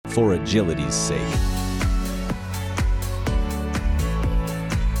for agility's sake.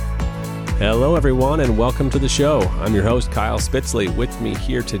 Hello, everyone, and welcome to the show. I'm your host, Kyle Spitzley. With me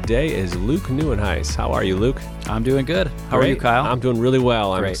here today is Luke Neuenhuis. How are you, Luke? I'm doing good. How are you, Kyle? I'm doing really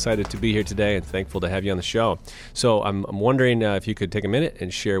well. I'm Great. excited to be here today and thankful to have you on the show. So I'm wondering if you could take a minute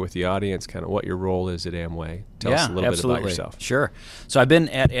and share with the audience kind of what your role is at Amway. Tell us a little bit about yourself. Sure. So I've been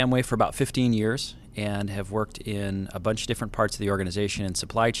at Amway for about 15 years and have worked in a bunch of different parts of the organization in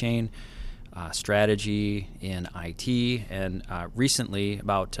supply chain, strategy, in IT, and recently,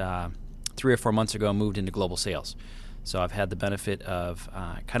 about 3 or 4 months ago, moved into global sales. So I've had the benefit of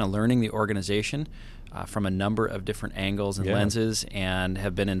kind of learning the organization from a number of different angles and lenses, and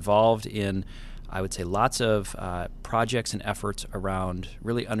have been involved in, I would say, lots of projects and efforts around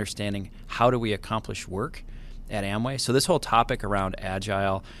really understanding how do we accomplish work at Amway. So this whole topic around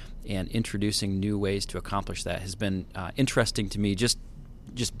agile and introducing new ways to accomplish that has been interesting to me, just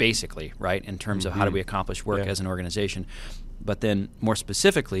basically, right, in terms of how do we accomplish work as an organization. But then more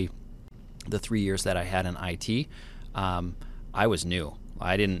specifically, the 3 years that I had in IT, I was new.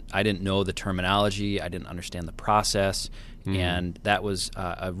 I didn't know the terminology. I didn't understand the process, and that was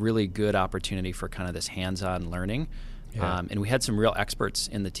a really good opportunity for kind of this hands-on learning. Yeah. And we had some real experts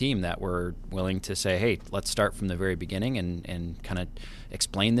in the team that were willing to say, hey, let's start from the very beginning and kind of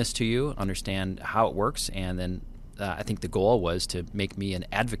explain this to you, understand how it works, and then I think the goal was to make me an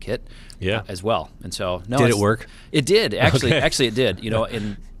advocate as well. And so, did it work? It did. Actually, it did. You know,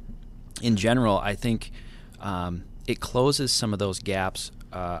 in general, I think it closes some of those gaps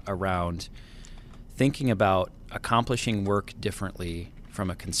around thinking about accomplishing work differently from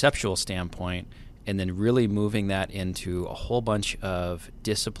a conceptual standpoint, and then really moving that into a whole bunch of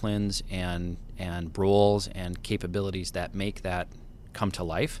disciplines and roles and capabilities that make that come to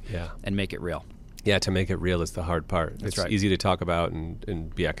life and make it real. Yeah, to make it real is the hard part. That's it's right. easy to talk about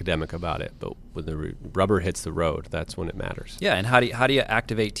and be academic about it, but when the rubber hits the road, that's when it matters. Yeah, and how do you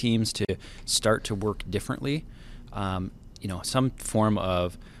activate teams to start to work differently? Some form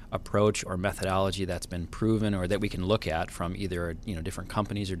of approach or methodology that's been proven or that we can look at from either different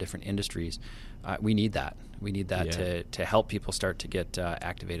companies or different industries. We need that. We need that to help people start to get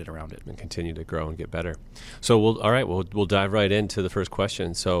activated around it and continue to grow and get better. So we'll dive right into the first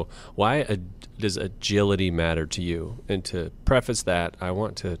question. So why does agility matter to you? And to preface that, I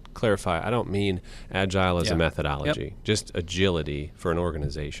want to clarify, I don't mean agile as a methodology, just agility for an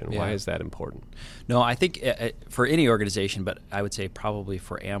organization. Why is that important? No, I think for any organization, but I would say probably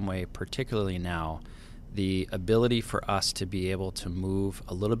for Amway particularly now, the ability for us to be able to move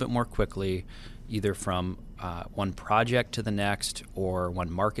a little bit more quickly, either from one project to the next, or one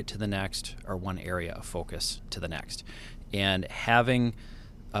market to the next, or one area of focus to the next. And having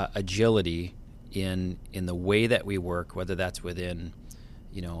agility in the way that we work, whether that's within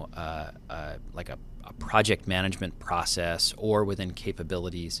like a project management process or within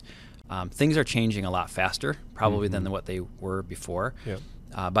capabilities, things are changing a lot faster probably than what they were before. Yep.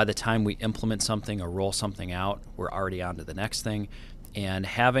 By the time we implement something or roll something out, we're already on to the next thing. And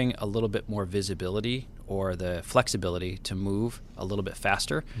having a little bit more visibility or the flexibility to move a little bit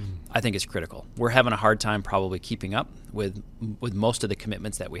faster, I think is critical. We're having a hard time probably keeping up with most of the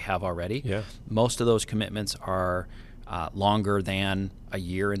commitments that we have already. Yeah. Most of those commitments are longer than a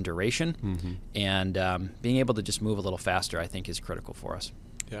year in duration, and being able to just move a little faster, I think, is critical for us.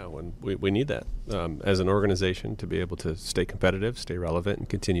 Yeah, we need that as an organization to be able to stay competitive, stay relevant, and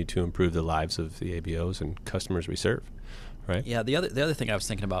continue to improve the lives of the ABOs and customers we serve. Right? Yeah, the other thing I was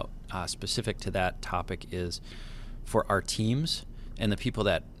thinking about specific to that topic is for our teams and the people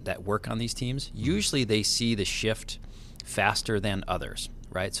that work on these teams, usually they see the shift faster than others,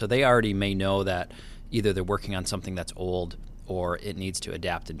 right? So they already may know that either they're working on something that's old or it needs to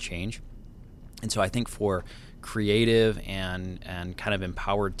adapt and change. And so I think for creative and kind of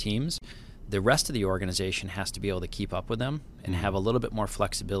empowered teams, the rest of the organization has to be able to keep up with them and have a little bit more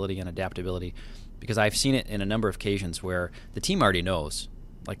flexibility and adaptability, because I've seen it in a number of occasions where the team already knows,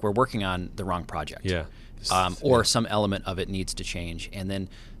 like, we're working on the wrong project, or some element of it needs to change, and then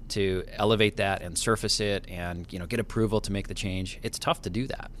to elevate that and surface it and get approval to make the change, it's tough to do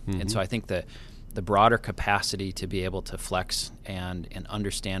that. And so I think that the broader capacity to be able to flex and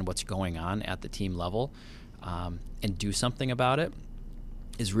understand what's going on at the team level and do something about it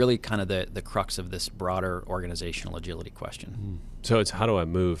is really kind of the crux of this broader organizational agility question. So it's, how do I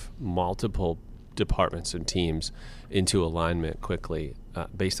move multiple departments and teams into alignment quickly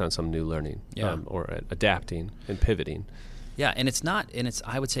based on some new learning or adapting and pivoting? Yeah, and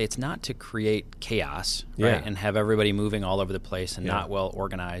I would say it's not to create chaos, right, and have everybody moving all over the place and not well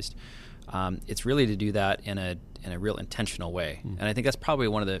organized. It's really to do that in in a real intentional way. And I think that's probably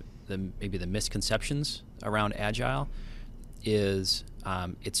one of the maybe the misconceptions around Agile is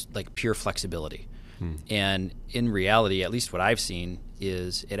it's like pure flexibility. And in reality, at least what I've seen,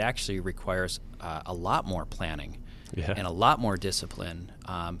 is it actually requires a lot more planning and a lot more discipline.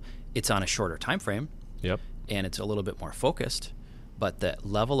 It's on a shorter time frame, and it's a little bit more focused, but the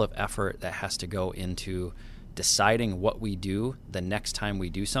level of effort that has to go into deciding what we do the next time we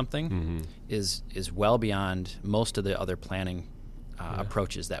do something is well beyond most of the other planning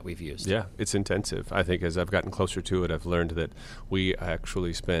approaches that we've used. Yeah, it's intensive. I think as I've gotten closer to it, I've learned that we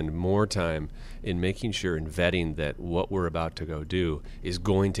actually spend more time in making sure and vetting that what we're about to go do is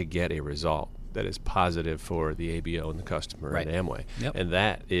going to get a result that is positive for the ABO and the customer and Amway. And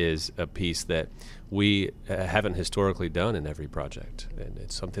that is a piece that we haven't historically done in every project. And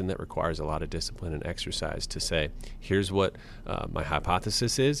it's something that requires a lot of discipline and exercise to say, here's what my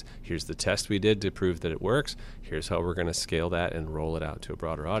hypothesis is, here's the test we did to prove that it works, here's how we're going to scale that and roll it out to a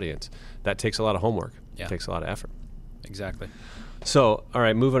broader audience. That takes a lot of homework. It takes a lot of effort. Exactly. So, all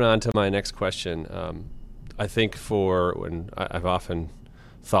right, moving on to my next question. I think when I've often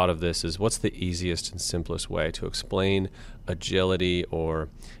thought of this is, what's the easiest and simplest way to explain agility or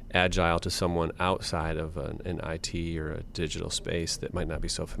agile to someone outside of an IT or a digital space that might not be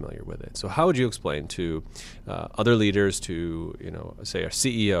so familiar with it? So how would you explain to other leaders, to say our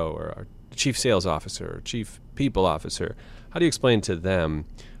CEO or our chief sales officer or chief people officer, how do you explain to them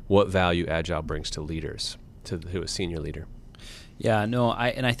what value agile brings to leaders, to a senior leader? Yeah, no,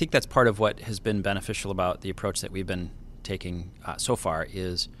 I think that's part of what has been beneficial about the approach that we've been taking so far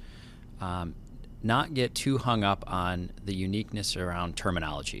is not get too hung up on the uniqueness around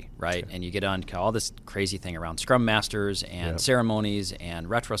terminology, right? And you get on all this crazy thing around Scrum Masters and ceremonies and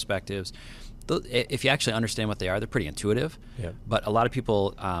retrospectives. If you actually understand what they are, they're pretty intuitive. But a lot of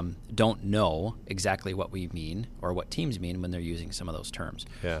people don't know exactly what we mean or what teams mean when they're using some of those terms.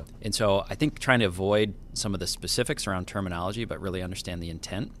 And so I think trying to avoid some of the specifics around terminology, but really understand the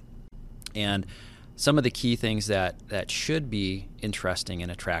intent. And some of the key things that should be interesting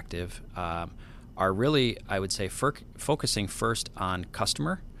and attractive are really, I would say, focusing first on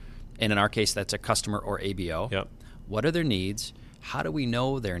customer. And in our case, that's a customer or ABO. What are their needs? How do we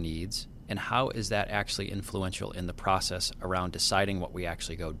know their needs? And how is that actually influential in the process around deciding what we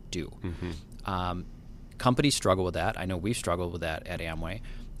actually go do? Companies struggle with that. I know we've struggled with that at Amway.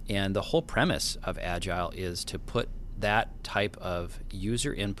 And the whole premise of Agile is to put that type of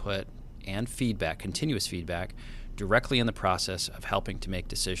user input and feedback, continuous feedback, directly in the process of helping to make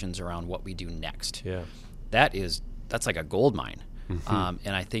decisions around what we do next. That's like a gold mine.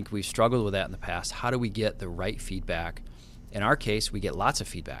 And I think we've struggled with that in the past. How do we get the right feedback? In our case, we get lots of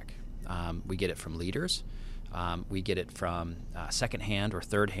feedback. We get it from leaders. We get it from secondhand or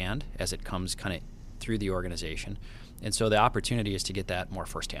third hand as it comes kind of through the organization. And so the opportunity is to get that more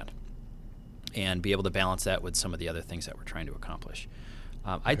firsthand and be able to balance that with some of the other things that we're trying to accomplish.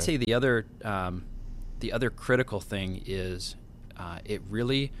 I'd say the other critical thing is it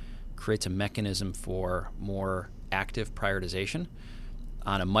really creates a mechanism for more active prioritization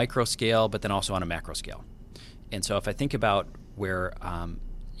on a micro scale, but then also on a macro scale. And so if I think about where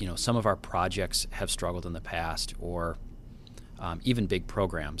some of our projects have struggled in the past, or even big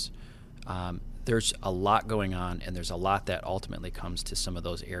programs, there's a lot going on, and there's a lot that ultimately comes to some of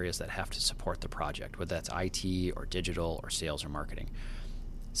those areas that have to support the project, whether that's IT or digital or sales or marketing.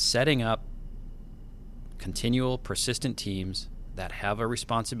 Setting up continual, persistent teams that have a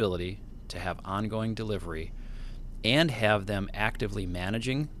responsibility to have ongoing delivery and have them actively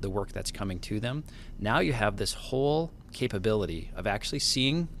managing the work that's coming to them. Now you have this whole capability of actually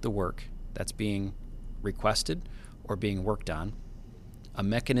seeing the work that's being requested or being worked on, a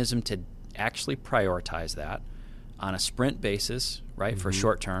mechanism to actually prioritize that on a sprint basis, right, for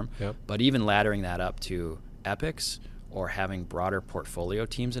short term, but even laddering that up to epics or having broader portfolio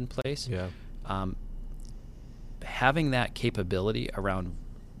teams in place. Having that capability around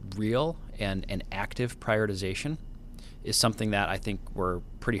real and active prioritization is something that I think we're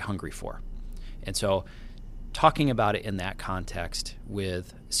pretty hungry for. And so talking about it in that context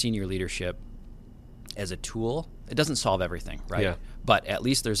with senior leadership as a tool, it doesn't solve everything, right? But at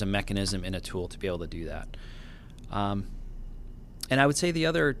least there's a mechanism in a tool to be able to do that. And I would say the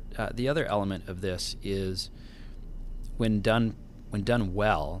other element of this is when done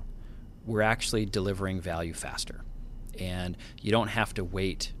well, we're actually delivering value faster. And you don't have to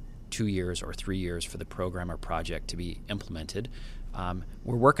wait 2 years or 3 years for the program or project to be implemented.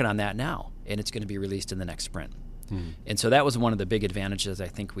 We're working on that now, and it's going to be released in the next sprint. And so that was one of the big advantages I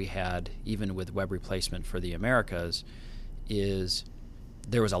think we had, even with web replacement for the Americas, is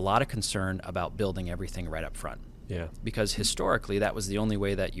there was a lot of concern about building everything right up front. Yeah. Because historically, that was the only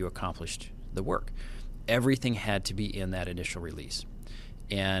way that you accomplished the work. Everything had to be in that initial release.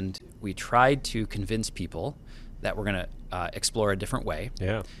 And we tried to convince people that we're going to explore a different way,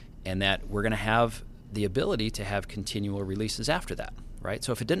 Yeah. and that we're going to have the ability to have continual releases after that, right?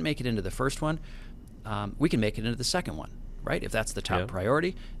 So if it didn't make it into the first one, we can make it into the second one, right? If that's the top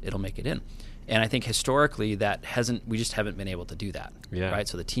priority, it'll make it in. And I think historically we just haven't been able to do that, right?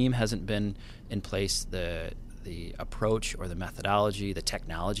 So the team hasn't been in place, the approach or the methodology, the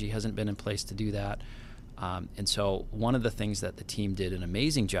technology hasn't been in place to do that. And so one of the things that the team did an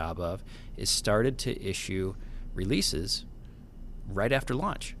amazing job of is started to issue releases right after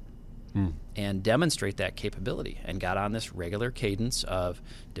launch and demonstrate that capability, and got on this regular cadence of,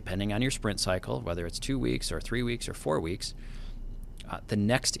 depending on your sprint cycle, whether it's 2 weeks or 3 weeks or 4 weeks, the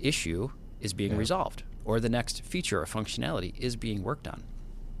next issue is being resolved, or the next feature or functionality is being worked on.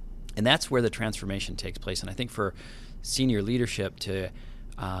 And that's where the transformation takes place. And I think for senior leadership to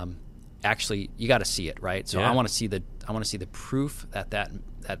actually, you got to see it, right? So I want to see the proof that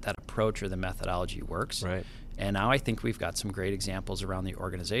approach or the methodology works. Right. And now I think we've got some great examples around the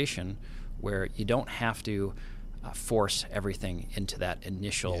organization where you don't have to force everything into that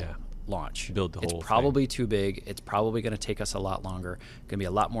initial launch. Build the whole It's probably too big. It's probably going to take us a lot longer. Going to be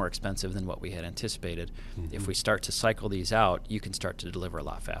a lot more expensive than what we had anticipated. If we start to cycle these out, you can start to deliver a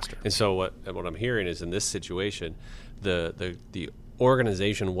lot faster. And so what I'm hearing is, in this situation, the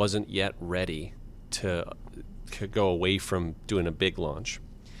organization wasn't yet ready to go away from doing a big launch.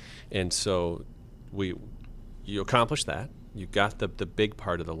 And so you accomplished that. You got the big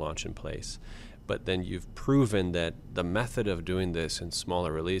part of the launch in place. But then you've proven that the method of doing this in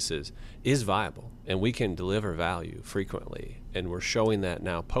smaller releases is viable, and we can deliver value frequently. And we're showing that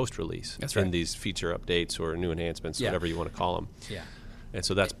now post-release in these feature updates or new enhancements, whatever you want to call them. Yeah. And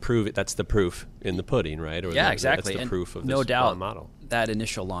so that's the proof in the pudding, right? Or exactly. That's the proof of no this doubt model. That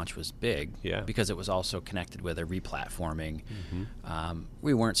initial launch was big because it was also connected with a replatforming.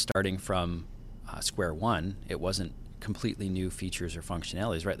 We weren't starting from square one. It wasn't completely new features or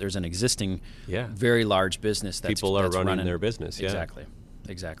functionalities, right? There's an existing very large business that's people are running their business.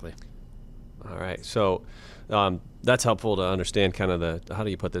 Exactly. All right. So that's helpful to understand kind of how do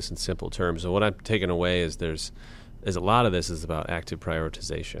you put this in simple terms. And what I'm taking away is there's a lot of this is about active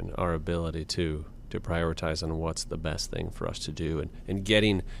prioritization, our ability to prioritize on what's the best thing for us to do, and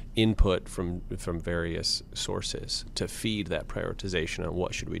getting input from various sources to feed that prioritization on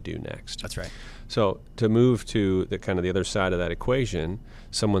what should we do next. That's right. So to move to the kind of the other side of that equation,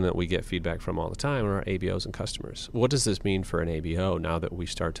 someone that we get feedback from all the time are our ABOs and customers. What does this mean for an ABO now that we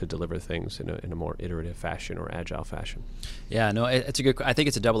start to deliver things in a more iterative fashion or agile fashion? Yeah, no, it's a good. I think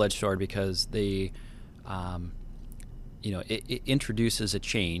it's a double-edged sword because it introduces a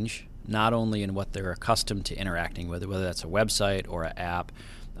change not only in what they're accustomed to interacting with, whether that's a website or an app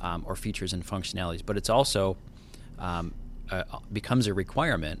or features and functionalities, but it's also becomes a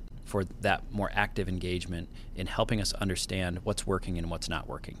requirement for that more active engagement in helping us understand what's working and what's not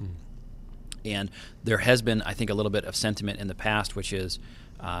working. And there has been, I think, a little bit of sentiment in the past, which is,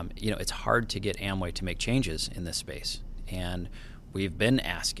 it's hard to get Amway to make changes in this space. And we've been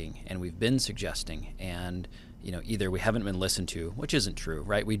asking and we've been suggesting, and either we haven't been listened to, which isn't true,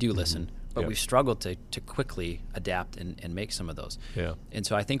 right? We do listen, but we've struggled to quickly adapt and make some of those. Yeah. And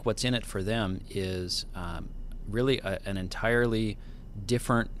so I think what's in it for them is really an entirely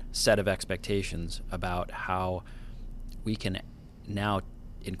different set of expectations about how we can now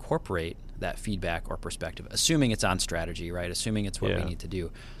incorporate that feedback or perspective, assuming it's on strategy, right? Assuming it's what we need to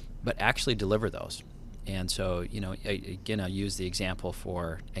do, but actually deliver those. And so, again, I'll use the example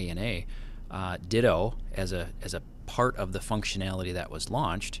for A&A. Ditto, as a part of the functionality that was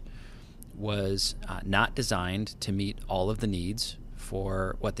launched, was not designed to meet all of the needs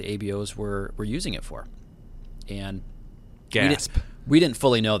for what the ABOs were using it for. And gasp. We didn't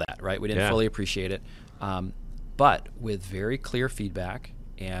fully know that, right? We didn't fully appreciate it. But with very clear feedback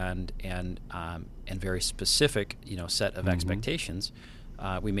and very specific, set of expectations,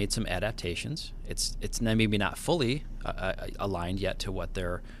 we made some adaptations. It's maybe not fully aligned yet to what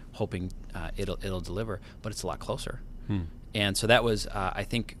they're hoping it'll deliver, but it's a lot closer. And so that was, I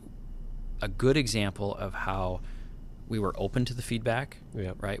think, a good example of how we were open to the feedback,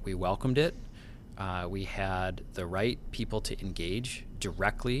 right? We welcomed it. We had the right people to engage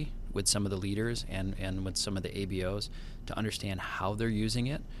directly with some of the leaders and with some of the ABOs to understand how they're using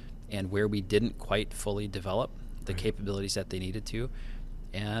it and where we didn't quite fully develop the capabilities that they needed to,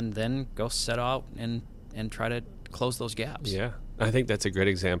 and then go set out and try to close those gaps. Yeah, I think that's a great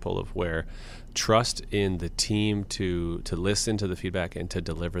example of where trust in the team to listen to the feedback and to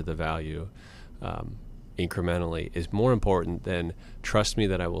deliver the value incrementally is more important than trust me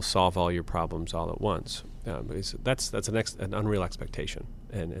that I will solve all your problems all at once. That's an unreal expectation.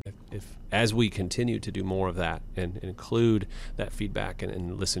 And if as we continue to do more of that and include that feedback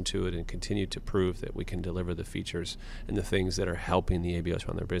and listen to it and continue to prove that we can deliver the features and the things that are helping the ABOs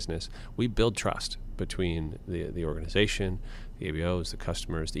run their business, we build trust between the organization, the ABOs, the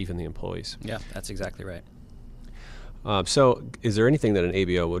customers, even the employees. Yeah, that's exactly right. So is there anything that an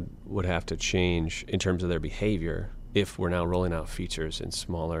ABO would have to change in terms of their behavior if we're now rolling out features in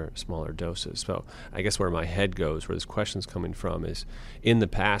smaller doses? So I guess where my head goes, where this question's coming from, is in the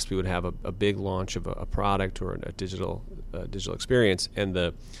past we would have a big launch of a product or a digital experience, and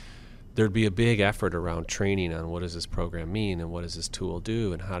there'd be a big effort around training on what does this program mean and what does this tool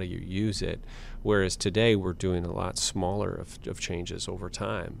do and how do you use it, whereas today we're doing a lot smaller of changes over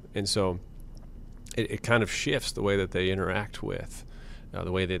time. And so it kind of shifts the way that they interact with,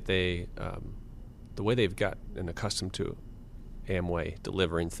 the way that the way they've gotten accustomed to Amway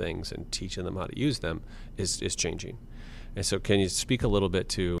delivering things and teaching them how to use them is changing. And so can you speak a little bit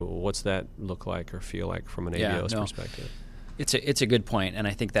to what's that look like or feel like from an ABO's perspective? It's a good point, and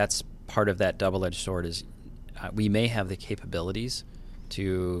I think that's part of that double-edged sword is we may have the capabilities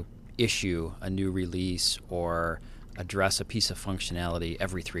to issue a new release or address a piece of functionality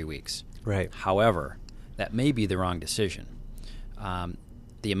every 3 weeks. Right. However, that may be the wrong decision.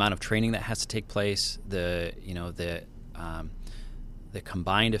 The amount of training that has to take place, the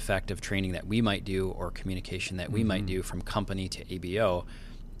combined effect of training that we might do or communication that we might do from company to ABO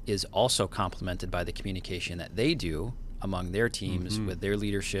is also complemented by the communication that they do among their teams with their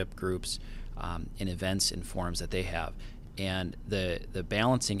leadership groups in events and forums that they have. And the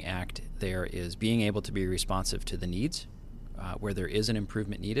balancing act there is being able to be responsive to the needs where there is an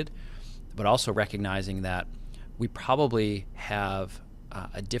improvement needed, but also recognizing that we probably have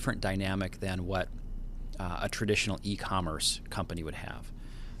a different dynamic than what a traditional e-commerce company would have,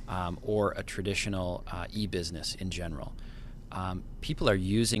 or a traditional e-business in general. People are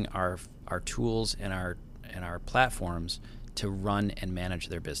using our tools and our platforms to run and manage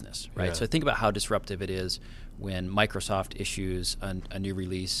their business, right? Yeah. So think about how disruptive it is when Microsoft issues a new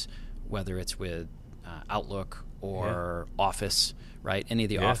release, whether it's with Outlook or Office, right? Any of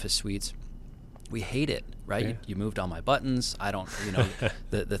the Office suites. We hate it, right? Yeah. You moved all my buttons. I don't,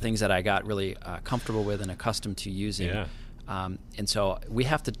 the things that I got really comfortable with and accustomed to using. Yeah. And so we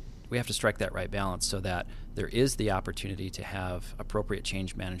have to strike that right balance so that there is the opportunity to have appropriate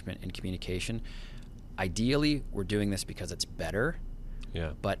change management and communication. Ideally, we're doing this because it's better.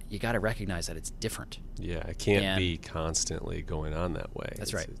 Yeah. But you got to recognize that it's different. Yeah, it can't be constantly going on that way.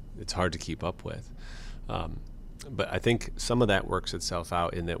 That's right. It's hard to keep up with. But I think some of that works itself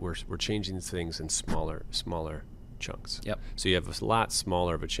out in that we're changing things in smaller chunks. Yep. So you have a lot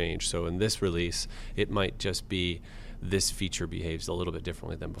smaller of a change. So in this release, it might just be this feature behaves a little bit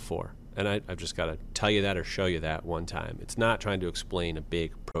differently than before. And I've just got to tell you that or show you that one time. It's not trying to explain a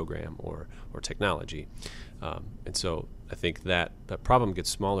big program or technology. And so I think that problem gets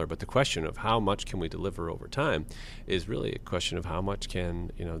smaller, but the question of how much can we deliver over time is really a question of how much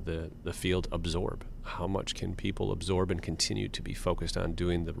can the field absorb. How much can people absorb and continue to be focused on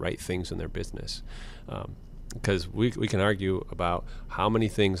doing the right things in their business? Because we can argue about how many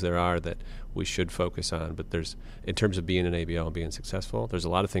things there are that we should focus on, but there's, in terms of being an ABO and being successful, there's a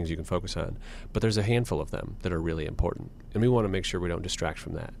lot of things you can focus on, but there's a handful of them that are really important, and we want to make sure we don't distract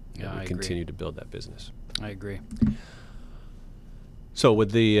from that. Yeah, we continue to build that business. I agree. So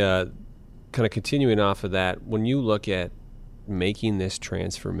with the kind of continuing off of that, when you look at making this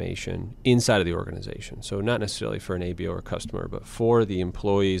transformation inside of the organization, so not necessarily for an ABO or customer, but for the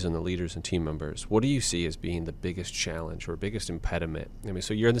employees and the leaders and team members, what do you see as being the biggest challenge or biggest impediment? I mean,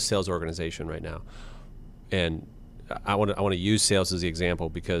 so you're in the sales organization right now, and I want to use sales as the example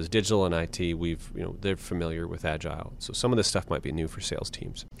because digital and IT, they're familiar with Agile, so some of this stuff might be new for sales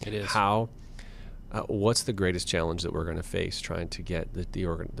teams. It is. What's the greatest challenge that we're going to face trying to get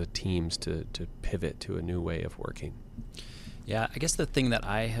the teams to pivot to a new way of working? Yeah, I guess the thing that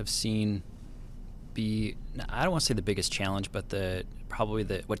I have seen I don't want to say the biggest challenge, but probably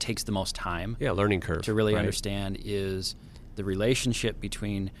what takes the most time. Yeah, learning curve. To really right? understand is the relationship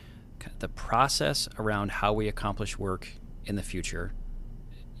between the process around how we accomplish work in the future,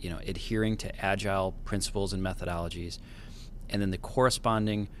 adhering to Agile principles and methodologies, and then the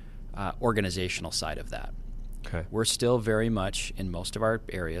corresponding organizational side of that. Okay. We're still very much, in most of our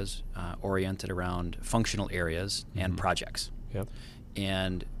areas, oriented around functional areas and projects. Yep.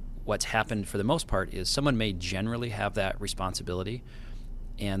 And what's happened for the most part is someone may generally have that responsibility,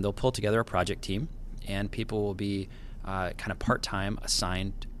 and they'll pull together a project team, and people will be kind of part-time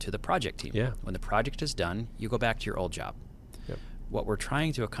assigned to the project team. Yeah. When the project is done, you go back to your old job. Yep. What we're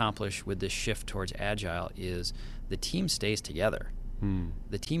trying to accomplish with this shift towards Agile is the team stays together.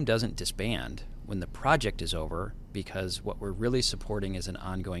 The team doesn't disband when the project is over, because what we're really supporting is an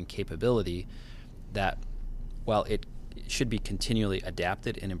ongoing capability that, while it should be continually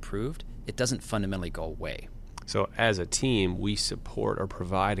adapted and improved, it doesn't fundamentally go away. So as a team, we support or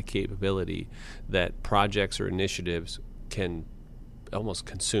provide a capability that projects or initiatives can almost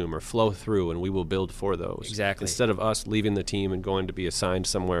consume or flow through, and we will build for those. Exactly. Instead of us leaving the team and going to be assigned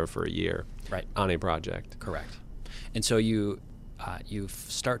somewhere for a year Right. on a project. Correct. And so you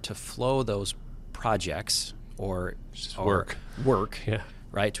start to flow those projects or work. Yeah.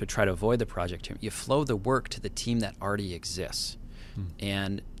 Right, to try to avoid the project team. You flow the work to the team that already exists.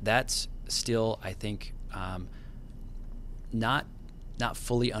 And that's still, I think, not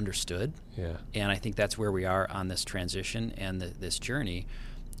fully understood. Yeah. And I think that's where we are on this transition and this journey,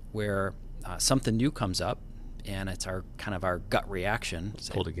 where something new comes up, and it's our gut reaction. Let's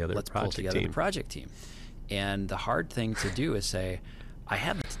pull together the project team. And the hard thing to do is say,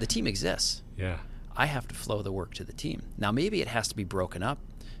 the team exists. Yeah. I have to flow the work to the team. Now, maybe it has to be broken up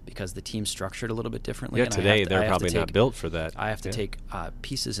because the team's structured a little bit differently. Yeah, and today they're probably not built for that. I have to take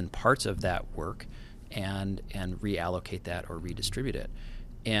pieces and parts of that work and reallocate that or redistribute it.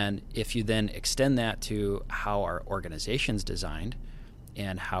 And if you then extend that to how our organization's designed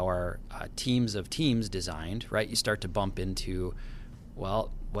and how our teams of teams designed, right, you start to bump into,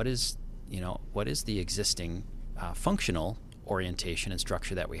 well, what is the existing functional orientation and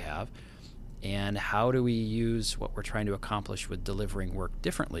structure that we have, and how do we use what we're trying to accomplish with delivering work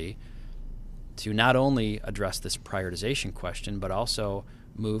differently to not only address this prioritization question, but also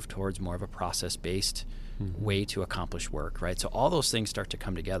move towards more of a process-based way to accomplish work, right? So all those things start to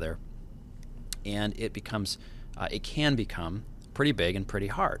come together, and it can become pretty big and pretty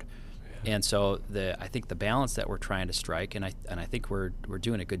hard. Yeah. And so I think the balance that we're trying to strike, and I think we're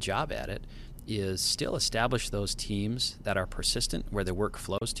doing a good job at it, is still establish those teams that are persistent, where the work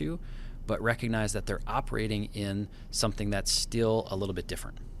flows to, but recognize that they're operating in something that's still a little bit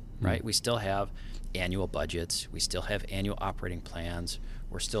different, right? We still have annual budgets. We still have annual operating plans.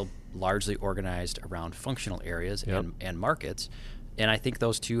 We're still largely organized around functional areas and markets. And I think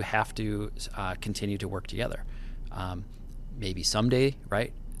those two have to continue to work together. Maybe someday,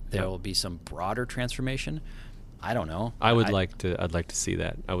 right, there will be some broader transformation. I don't know. I'd like to see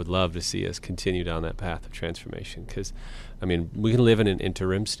that. I would love to see us continue down that path of transformation, because, I mean, we can live in an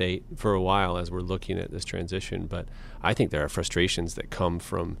interim state for a while as we're looking at this transition, but I think there are frustrations that come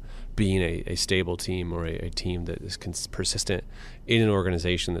from being a stable team, or a team that is persistent in an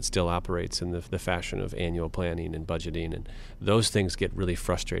organization that still operates in the fashion of annual planning and budgeting, and those things get really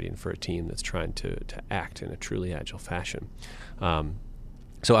frustrating for a team that's trying to act in a truly agile fashion.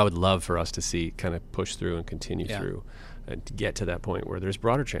 So I would love for us to see kind of push through and continue through and to get to that point where there's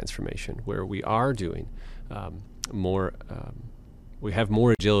broader transformation, where we are doing more, we have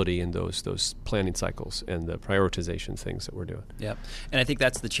more agility in those planning cycles and the prioritization things that we're doing. Yep. And I think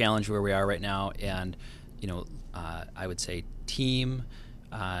that's the challenge where we are right now. And, I would say team,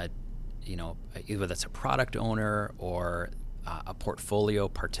 either that's a product owner or a portfolio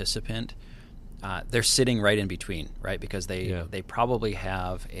participant, they're sitting right in between, right? Because they probably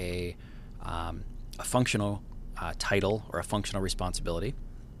have a functional title or a functional responsibility,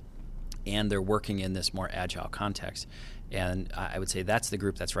 and they're working in this more agile context. And I would say that's the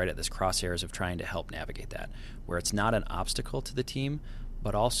group that's right at this crosshairs of trying to help navigate that, where it's not an obstacle to the team,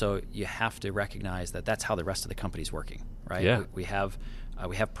 but also you have to recognize that that's how the rest of the company's working, right? Yeah. We have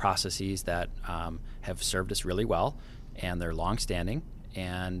processes that have served us really well, and they're long-standing.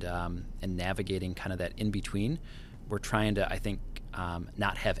 And navigating kind of that in between, we're trying to, I think,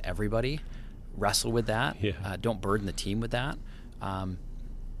 not have everybody wrestle with that. Yeah. Don't burden the team with that,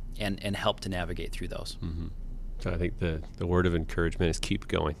 and help to navigate through those. Mm-hmm. So I think the word of encouragement is keep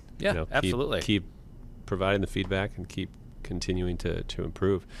going. Yeah, absolutely. Keep providing the feedback and keep continuing to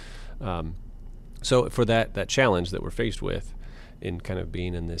improve. So for that challenge that we're faced with, in kind of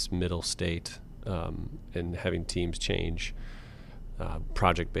being in this middle state and having teams change.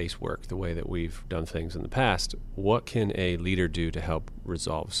 Project-based work, the way that we've done things in the past, what can a leader do to help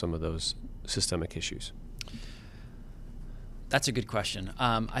resolve some of those systemic issues? That's a good question.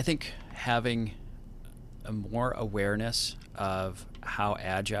 I think having a more awareness of how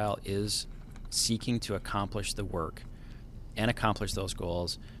Agile is seeking to accomplish the work and accomplish those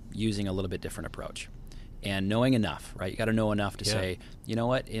goals using a little bit different approach. And knowing enough, right? You got to know enough to say, you know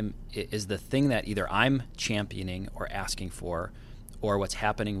what, is the thing that either I'm championing or asking for, or what's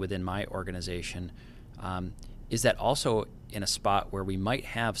happening within my organization, is that also in a spot where we might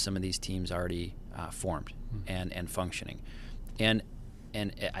have some of these teams already formed and functioning. And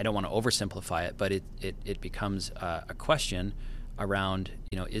I don't want to oversimplify it, but it becomes a question around,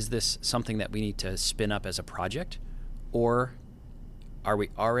 is this something that we need to spin up as a project, or are we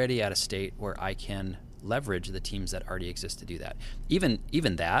already at a state where I can leverage the teams that already exist to do that? Even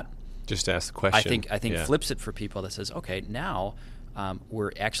that, just to ask the question, I think flips it for people that says, okay, now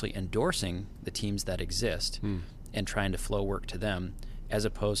we're actually endorsing the teams that exist and trying to flow work to them, as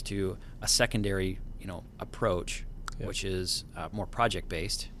opposed to a secondary approach, which is more project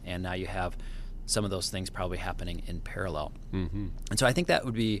based, and now you have some of those things probably happening in parallel. And so I think that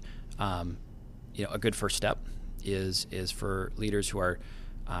would be a good first step is for leaders who are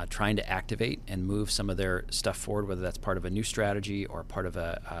trying to activate and move some of their stuff forward, whether that's part of a new strategy or part of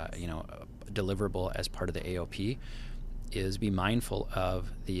a deliverable as part of the AOP, is be mindful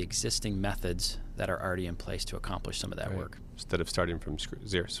of the existing methods that are already in place to accomplish some of that work, instead of starting from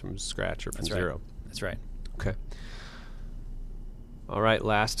scratch or from zero. That's right. Okay. All right.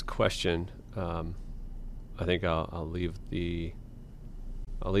 Last question. I think I'll leave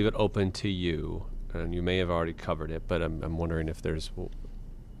it open to you, and you may have already covered it, but I'm wondering if there's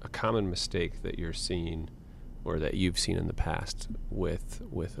a common mistake that you're seeing or that you've seen in the past with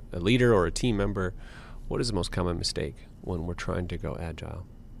a leader or a team member. What is the most common mistake when we're trying to go agile?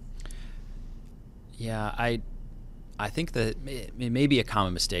 Yeah, I think that it may be a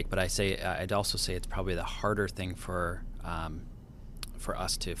common mistake, but I'd also say it's probably the harder thing for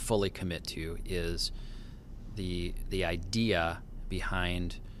us to fully commit to is the idea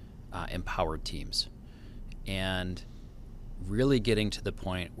behind empowered teams, and really getting to the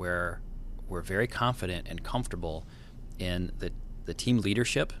point where we're very confident and comfortable in the team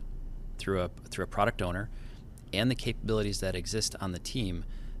leadership through a product owner and the capabilities that exist on the team,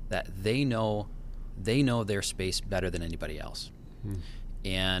 that they know their space better than anybody else.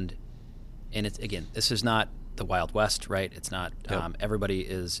 And it's, again, this is not the Wild West, right? It's not everybody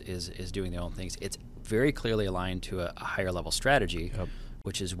is doing their own things. It's very clearly aligned to a higher level strategy,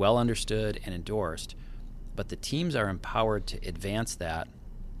 which is well understood and endorsed, but the teams are empowered to advance that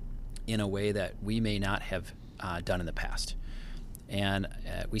in a way that we may not have done in the past. And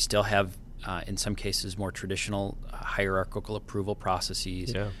we still have, in some cases, more traditional hierarchical approval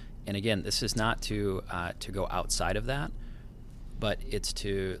processes. And again, this is not to go outside of that, but it's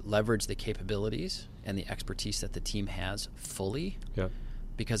to leverage the capabilities and the expertise that the team has fully.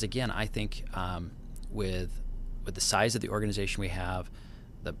 Because again, I think with the size of the organization we have,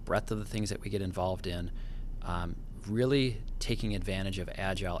 the breadth of the things that we get involved in, really taking advantage of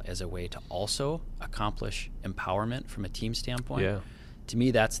Agile as a way to also accomplish empowerment from a team standpoint. To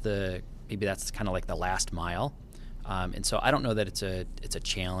me, that's kind of like the last mile. And so I don't know that it's a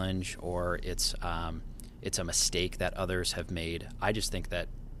challenge or it's a mistake that others have made. I just think that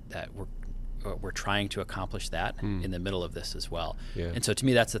we're trying to accomplish that in the middle of this as well. And so to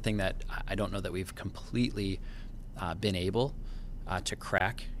me, that's the thing that I don't know that we've completely been able to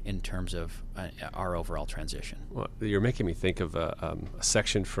crack in terms of our overall transition. Well, you're making me think of a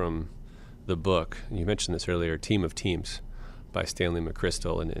section from the book, and you mentioned this earlier, Team of Teams by Stanley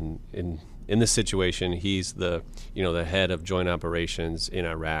McChrystal. And in this situation, he's the head of joint operations in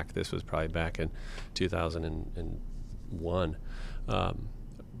Iraq. This was probably back in 2001,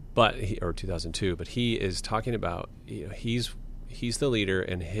 or 2002. But he is talking about he's the leader,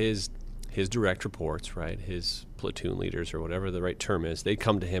 and his direct reports, right, his platoon leaders or whatever the right term is, they'd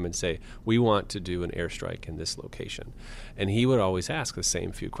come to him and say, we want to do an airstrike in this location. And he would always ask the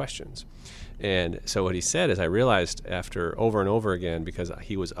same few questions. And so what he said is, I realized after over and over again, because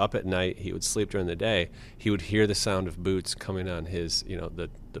he was up at night, he would sleep during the day, he would hear the sound of boots coming on his,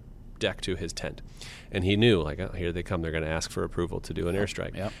 the deck to his tent. And he knew, like, oh, here they come, they're going to ask for approval to do an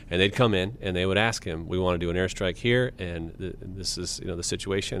airstrike. And they'd come in and they would ask him, we want to do an airstrike here, and this is the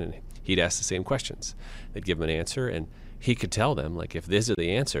situation. And he'd ask the same questions. They'd give him an answer, and he could tell them, like, if these are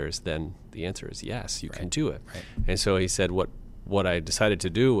the answers, then the answer is yes, you can do it. And so he said, what I decided to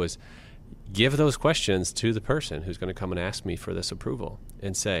do was give those questions to the person who's going to come and ask me for this approval,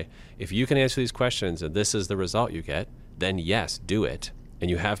 and say, if you can answer these questions and this is the result you get, then yes, do it, and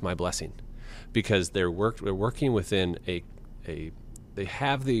you have my blessing. Because they're working within they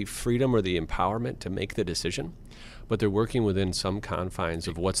have the freedom or the empowerment to make the decision, but they're working within some confines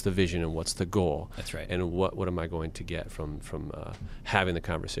of what's the vision and what's the goal. That's right. And what am I going to get from having the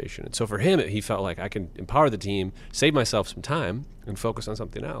conversation? And so for him, he felt like I can empower the team, save myself some time, and focus on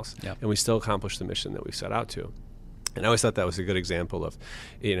something else. And we still accomplish the mission that we set out to. And I always thought that was a good example of,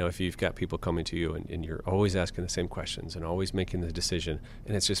 if you've got people coming to you and you're always asking the same questions and always making the decision,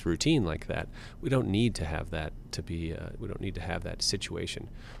 and it's just routine like that, we don't need to have that we don't need to have that situation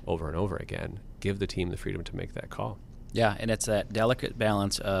over and over again. Give the team the freedom to make that call. Yeah, and it's that delicate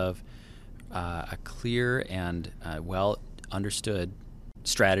balance of a clear and well understood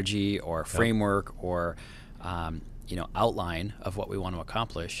strategy or framework or outline of what we want to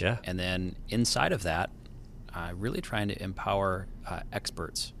accomplish, and then inside of that, really trying to empower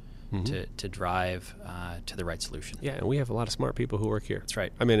experts to drive to the right solution. Yeah, and we have a lot of smart people who work here. That's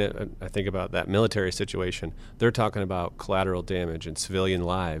right. I mean, I think about that military situation. They're talking about collateral damage and civilian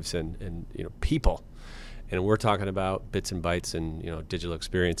lives and people, and we're talking about bits and bytes and digital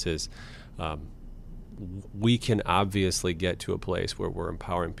experiences. We can obviously get to a place where we're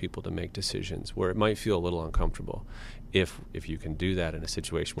empowering people to make decisions where it might feel a little uncomfortable. If you can do that in a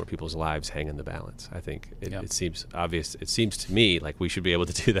situation where people's lives hang in the balance, I think it seems obvious. It seems to me like we should be able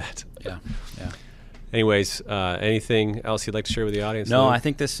to do that. Yeah. Anyways, anything else you'd like to share with the audience? No, I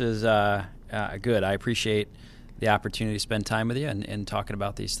think this is good. I appreciate the opportunity to spend time with you and talking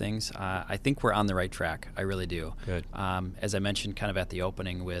about these things. I think we're on the right track. I really do. Good. As I mentioned kind of at the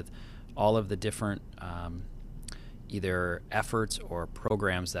opening, with all of the different either efforts or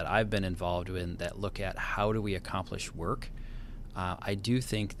programs that I've been involved in that look at how do we accomplish work, I do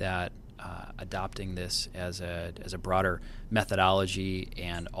think that adopting this as a broader methodology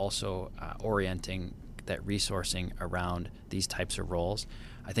and also orienting that resourcing around these types of roles,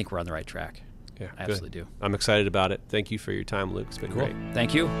 I think we're on the right track. Yeah, I absolutely do. I'm excited about it. Thank you for your time, Luke. It's been great.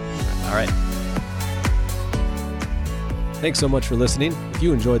 Thank you. All right. Thanks so much for listening. If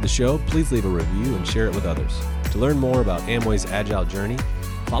you enjoyed the show, please leave a review and share it with others. To learn more about Amway's Agile journey,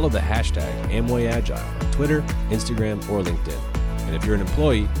 follow the hashtag AmwayAgile on Twitter, Instagram, or LinkedIn. And if you're an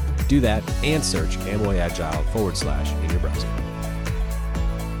employee, do that and search Amway Agile / in your browser.